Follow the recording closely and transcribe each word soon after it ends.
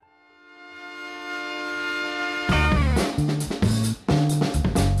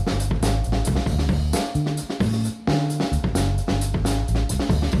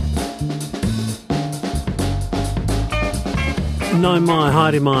Nau mai,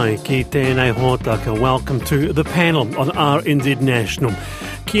 haere mai, ki tēnei hōtaka. Welcome to the panel on RNZ National.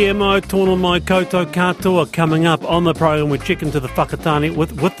 Kia mau, tōna mai koutou katoa. Coming up on the program, we're checking to the whakatane with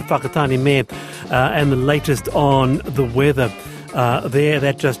the whakatane mayor and the latest on the weather.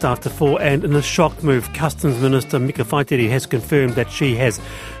 That just after 4. And in a shock move, Customs Minister Mika Whaitiri has confirmed that she has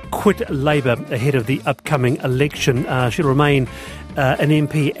quit Labour ahead of the upcoming election. She'll remain an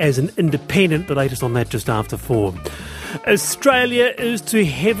MP as an independent. The latest on that just after 4. Australia is to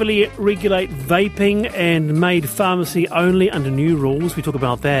heavily regulate vaping and made pharmacy only under new rules. We talk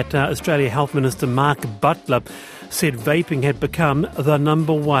about that. Australia Health Minister Mark Butler said vaping had become the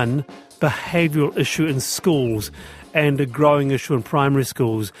number one behavioural issue in schools and a growing issue in primary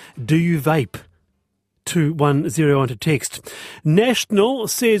schools. Do you vape? 2101 to text. National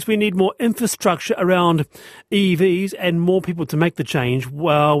says we need more infrastructure around EVs and more people to make the change.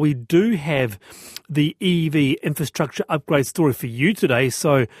 Well, we do have the EV infrastructure upgrade story for you today,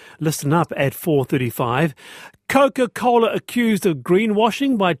 so listen up at 4:35. Coca-Cola accused of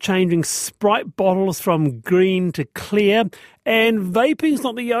greenwashing by changing Sprite bottles from green to clear. And vaping's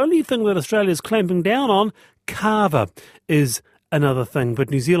not the only thing that Australia's clamping down on. Carver is another thing, but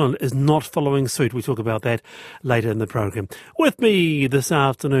New Zealand is not following suit. We talk about that later in the program. With me this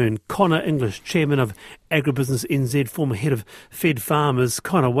afternoon, Conor English, Chairman of Agribusiness NZ, former head of Fed Farmers.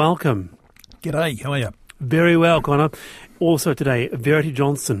 Conor, welcome. G'day, how are you? Very well, Conor. Also today, Verity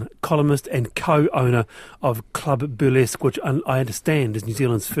Johnson, columnist and co-owner of Club Burlesque, which I understand is New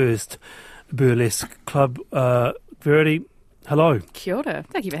Zealand's first burlesque club. Verity, hello. Kia ora.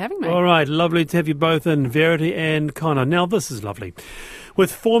 Thank you for having me. All right, lovely to have you both in, Verity and Conor. Now, this is lovely.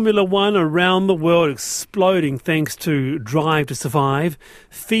 With Formula One around the world exploding thanks to Drive to Survive,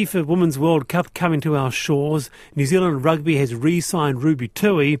 FIFA Women's World Cup coming to our shores, New Zealand Rugby has re-signed Ruby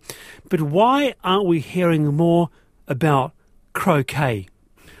Tui, but why aren't we hearing more about croquet?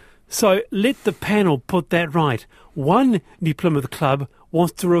 So let the panel put that right. One New Plymouth club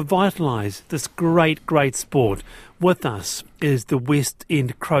wants to revitalise this great sport. With us is the West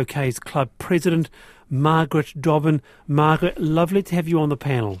End Croquet Club President, Margaret Dobbin. Margaret, lovely to have you on the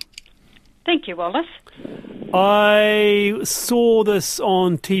panel. Thank you, Wallace. I saw this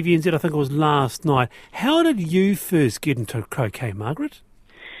on TVNZ, I think it was last night. How did you first get into croquet, Margaret?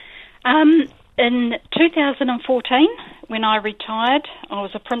 In 2014, when I retired, I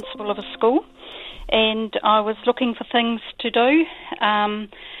was a principal of a school, and I was looking for things to do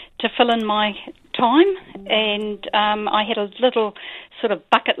to fill in my time, and I had a little sort of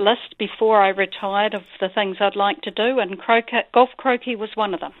bucket list before I retired of the things I'd like to do, and golf croquet was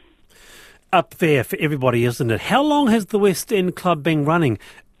one of them. Up there for everybody, isn't it? How long has the West End Club been running?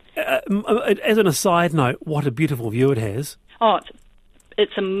 As an aside note, what a beautiful view it has. Oh,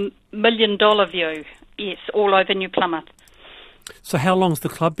 it's a $1 million view, yes, all over New Plymouth. So how long's the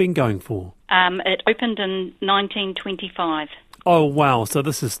club been going for? It opened in 1925. Oh, wow. So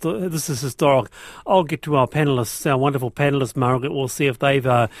this is historic. I'll get to our panellists, our wonderful panellists, Margaret. We'll see if they've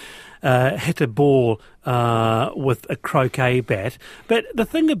hit a ball with a croquet bat. But the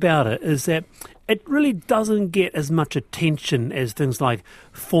thing about it is that it really doesn't get as much attention as things like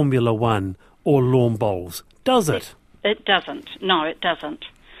Formula One or lawn bowls, does it? It doesn't. No, it doesn't.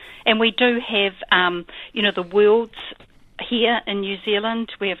 And we do have, the Worlds here in New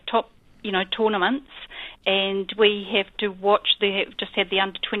Zealand. We have top, tournaments. And we have to watch, they have just had the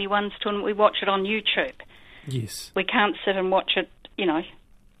under-21s tournament, we watch it on YouTube. Yes. We can't sit and watch it,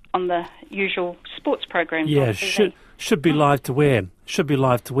 on the usual sports programs. Yeah, should be live to wear. Should be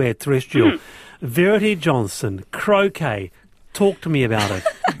live to wear, terrestrial. Verity Johnson, croquet. Talk to me about it.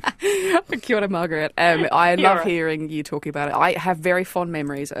 Kia ora, Margaret. I love hearing you talking about it. I have very fond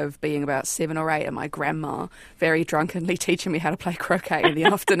memories of being about 7 or 8 and my grandma very drunkenly teaching me how to play croquet in the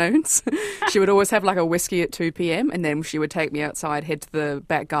afternoons. She would always have like a whiskey at 2 p.m. and then she would take me outside, head to the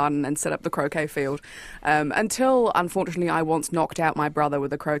back garden and set up the croquet field. Until, unfortunately, I once knocked out my brother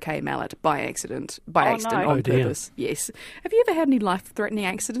with a croquet mallet by accident on purpose. Yes. Have you ever had any life-threatening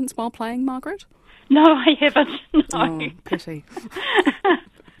accidents while playing, Margaret? No, I haven't. No. Oh, pity.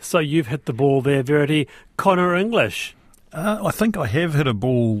 So you've hit the ball there, Verity. Conor English. I think I have hit a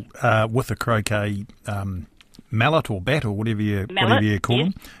ball with a croquet mallet or bat or whatever you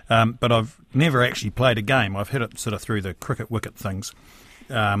call them. But I've never actually played a game. I've hit it sort of through the cricket wicket things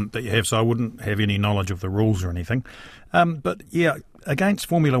that you have, so I wouldn't have any knowledge of the rules or anything. But yeah, against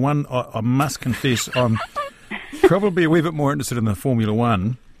Formula One, I must confess I'm probably a wee bit more interested in the Formula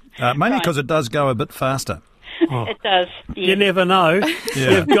One. Mainly because it does go a bit faster. Oh. It does. Yeah. You never know.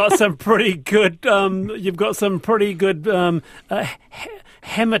 Yeah. You've got some pretty good.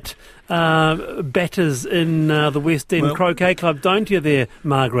 Hammett batters in the West End Croquet Club, don't you there,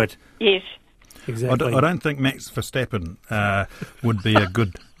 Margaret? Yes. Exactly. I don't think Max Verstappen would be a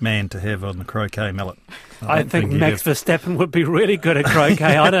good man to have on the croquet mallet. I think Max Verstappen would be really good at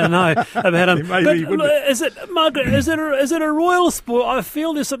croquet. I don't know about him. Is it, Margaret? Is it a royal sport? I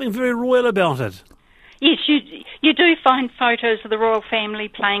feel there's something very royal about it. Yes, you do find photos of the royal family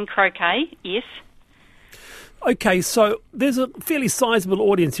playing croquet. Yes. Okay, so there's a fairly sizable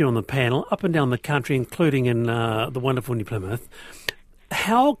audience here on the panel, up and down the country, including in the wonderful New Plymouth.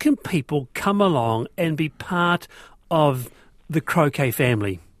 How can people come along and be part of the croquet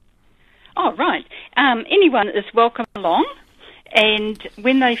family? Oh, right. Anyone is welcome along, and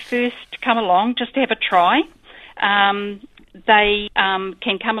when they first come along, just have a try. They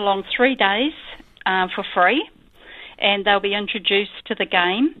can come along 3 days for free, and they'll be introduced to the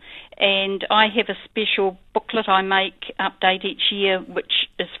game. And I have a special booklet I update each year, which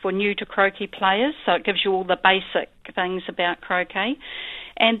is for new to croquet players, so it gives you all the basic things about croquet.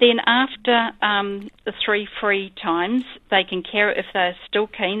 And then after the 3 free times, they can if they're still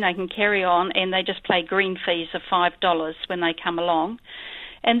keen, they can carry on, and they just pay green fees of $5 when they come along.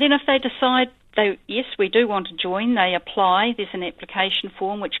 And then if they decide yes, we do want to join, they apply. There's an application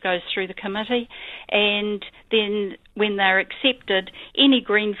form which goes through the committee, and then when they're accepted, any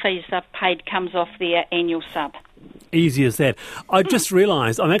green fees they've paid comes off their annual sub. Easy as that. I just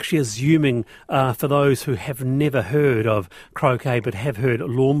realised I'm actually assuming for those who have never heard of croquet but have heard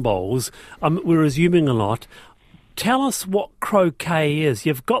lawn bowls, we're assuming a lot. Tell us what croquet is.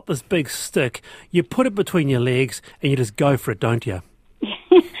 You've got this big stick, you put it between your legs and you just go for it, don't you?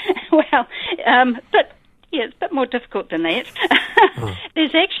 Well, but yeah, it's a bit more difficult than that.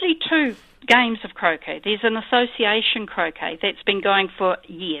 There's actually 2 games of croquet. There's an association croquet that's been going for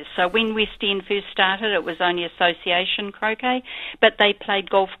years. So when West End first started, it was only association croquet, but they played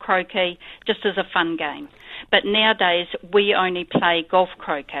golf croquet just as a fun game. But nowadays, we only play golf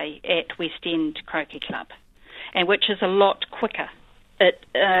croquet at West End Croquet Club, and which is a lot quicker.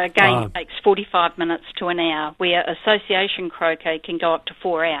 A game takes 45 minutes to an hour, where association croquet can go up to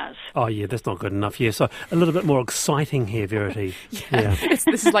 4 hours. Oh, yeah, that's not good enough. Yeah, so a little bit more exciting here, Verity. Yeah. This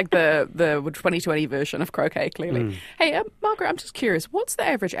is like the 2020 version of croquet, clearly. Hey, Margaret, I'm just curious, what's the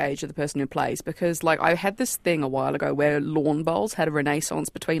average age of the person who plays? Because, I had this thing a while ago where lawn bowls had a renaissance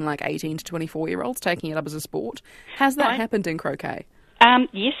between, 18 to 24-year-olds taking it up as a sport. Has that happened in croquet?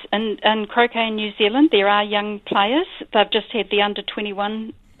 Yes, in croquet in New Zealand, there are young players. They've just had the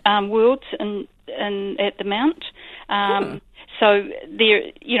under-21 Worlds at the Mount. So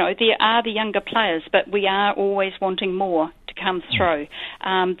there are the younger players, but we are always wanting more to come through.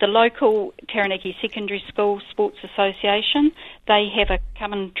 The local Taranaki Secondary School Sports Association, they have a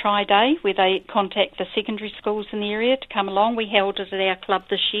come and try day where they contact the secondary schools in the area to come along. We held it at our club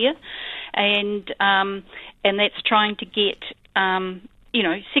this year, and that's trying to get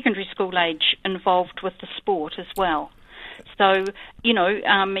secondary school age involved with the sport as well. So,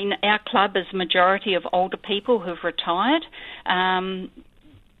 our club is a majority of older people who've retired,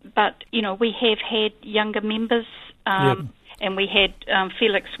 but, we have had younger members, and we had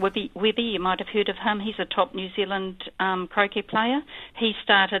Felix Webby, you might have heard of him. He's a top New Zealand croquet player. He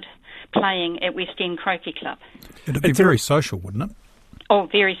started playing at West End Croquet Club. It'd be very social, wouldn't it? Oh,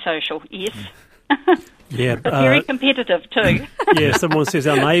 very social, yes. Yeah, but very competitive too. Yeah, someone says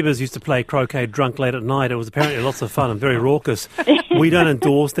our neighbours used to play croquet drunk late at night. It was apparently lots of fun and very raucous. We don't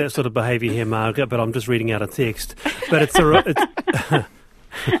endorse that sort of behaviour here, Margaret, but I'm just reading out a text. But it's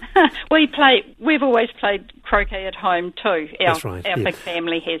We've always played croquet at home too. That's right. Our big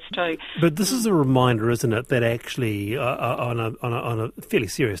family has too. But this is a reminder, isn't it, that actually, on a fairly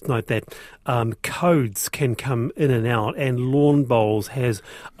serious note, that codes can come in and out, and lawn bowls has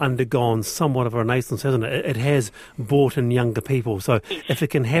undergone somewhat of a renaissance, hasn't it? It has brought in younger people. So if it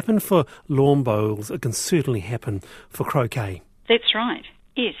can happen for lawn bowls, it can certainly happen for croquet. That's right.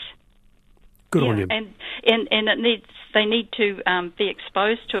 Yes. Good on you. And they need to be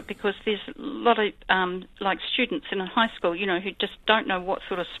exposed to it, because there's a lot of students in high school, who just don't know what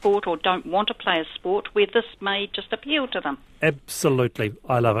sort of sport or don't want to play a sport, where this may just appeal to them. Absolutely.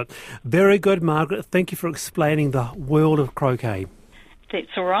 I love it. Very good, Margaret. Thank you for explaining the world of croquet. That's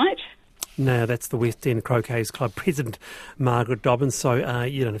all right. No, that's the West End Croquet Club President, Margaret Dobbins. So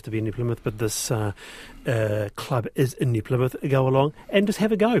you don't have to be in New Plymouth, but this club is in New Plymouth. Go along and just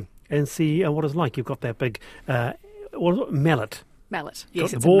have a go and see what it's like. You've got that big mallet. Mallet,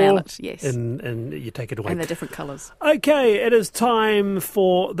 yes, it's a mallet, yes. And you take it away. And they're different colours. Okay, it is time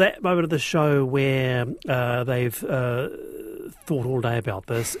for that moment of the show where they've thought all day about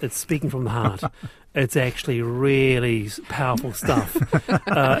this. It's speaking from the heart. It's actually really powerful stuff.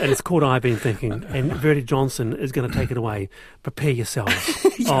 And it's called I've Been Thinking. And Verity Johnson is going to take it away. Prepare yourselves.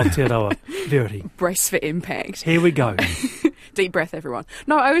 Aotearoa. Verity. Brace for impact. Here we go. Deep breath, everyone.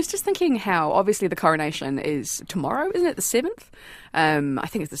 No, I was just thinking how, obviously, the coronation is tomorrow, isn't it? The 7th? I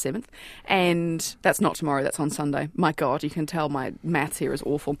think it's the 7th. And that's not tomorrow, that's on Sunday. My God, you can tell my maths here is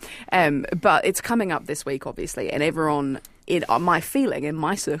awful. But it's coming up this week, obviously, and everyone... my feeling in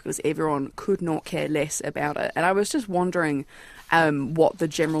my circles, everyone could not care less about it. And I was just wondering what the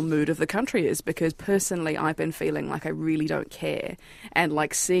general mood of the country is, because personally I've been feeling like I really don't care. And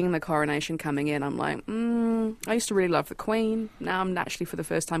like seeing the coronation coming in, I'm like, I used to really love the Queen. Now I'm actually for the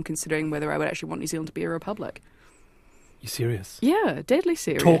first time considering whether I would actually want New Zealand to be a republic. You serious? Yeah, deadly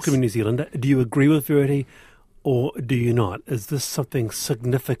serious. Talking of New Zealand, do you agree with Verity? Or do you not? Is this something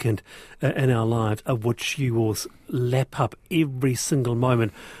significant in our lives of which you will lap up every single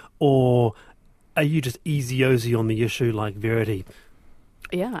moment? Or are you just easy-ozy on the issue like Verity?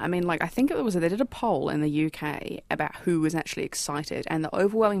 Yeah, I mean, like, I think it was, they did a poll in the UK about who was actually excited, and the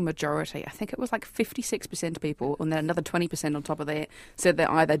overwhelming majority, I think it was like 56% of people, and then another 20% on top of that, said they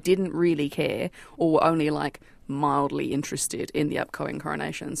either didn't really care or were only, like, mildly interested in the upcoming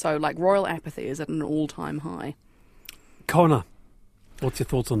coronation. So, like, royal apathy is at an all-time high. Conor, what's your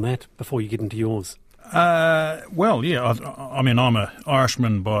thoughts on that before you get into yours? Well, yeah, I mean, I'm an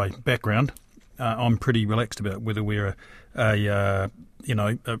Irishman by background. I'm pretty relaxed about whether we're a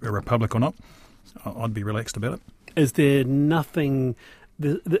republic or not. I'd be relaxed about it. Is there nothing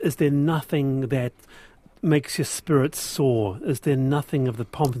that makes your spirit soar? Is there nothing of the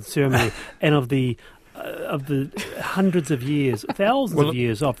pomp and ceremony and of the hundreds of years, thousands of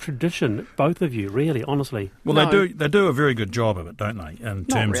years of tradition, both of you, really, honestly? Well, no. They do a very good job of it, don't they? In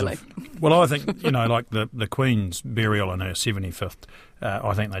terms really. Well, I think, like the Queen's burial in her 75th,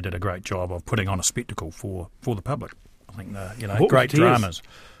 I think they did a great job of putting on a spectacle for the public. I think great dramas.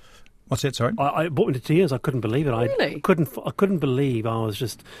 What's that? Sorry, I brought me to tears. I couldn't believe it. Really? I couldn't believe I was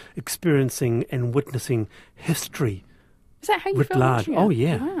just experiencing and witnessing history. Is that how you felt watching it? Oh,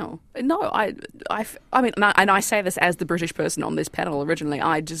 yeah. Wow. No, I mean, and I say this as the British person on this panel originally,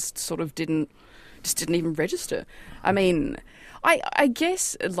 I just sort of didn't even register. I mean, I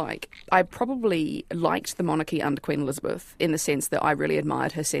guess, like, I probably liked the monarchy under Queen Elizabeth in the sense that I really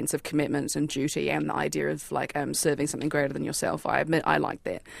admired her sense of commitment and duty and the idea of, like, serving something greater than yourself. I admit I liked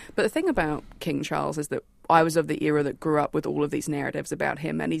that. But the thing about King Charles is that I was of the era that grew up with all of these narratives about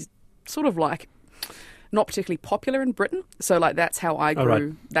him, and he's sort of, like, not particularly popular in Britain. So, like, that's how I grew.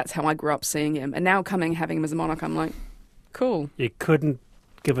 Right. That's how I grew up seeing him. And now having him as a monarch, I'm like, cool. You couldn't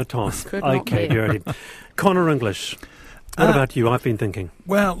give a toss. Okay, Verity. Conor English. What about you? I've been thinking.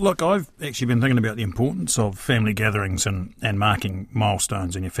 Well, look, I've actually been thinking about the importance of family gatherings and marking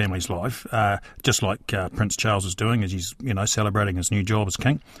milestones in your family's life, just like Prince Charles is doing as he's celebrating his new job as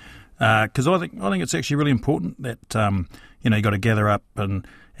king. Because I think it's actually really important that you got to gather up and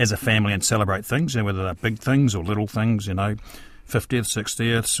as a family and celebrate things, whether they're big things or little things, 50th,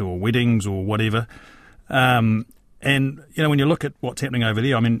 60th, or weddings or whatever. And when you look at what's happening over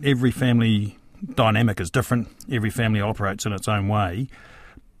there, I mean, every family dynamic is different. Every family operates in its own way.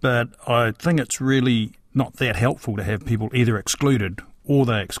 But I think it's really not that helpful to have people either excluded or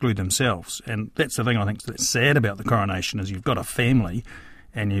they exclude themselves. And that's the thing I think that's sad about the coronation is you've got a family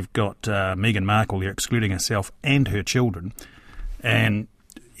and you've got Meghan Markle there excluding herself and her children. And,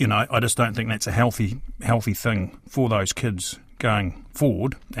 I just don't think that's a healthy thing for those kids going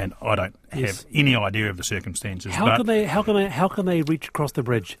forward, and I don't have any idea of the circumstances. How can they reach across the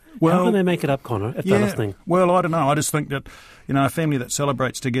bridge? How can they make it up, Conor, if they're listening? Well, I don't know. I just think that a family that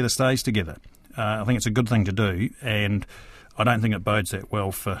celebrates together stays together. I think it's a good thing to do, and I don't think it bodes that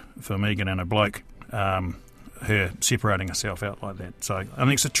well for Meghan and a bloke, her separating herself out like that. So I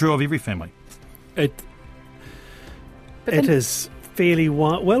think it's true of every family. It is fairly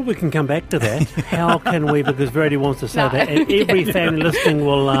well, we can come back to that. How can we, because Verity wants to say that, and every family listening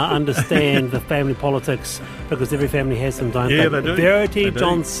will understand the family politics, because every family has them, don't they? Yeah, they do. Verity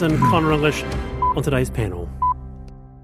Johnson, Conor English on today's panel.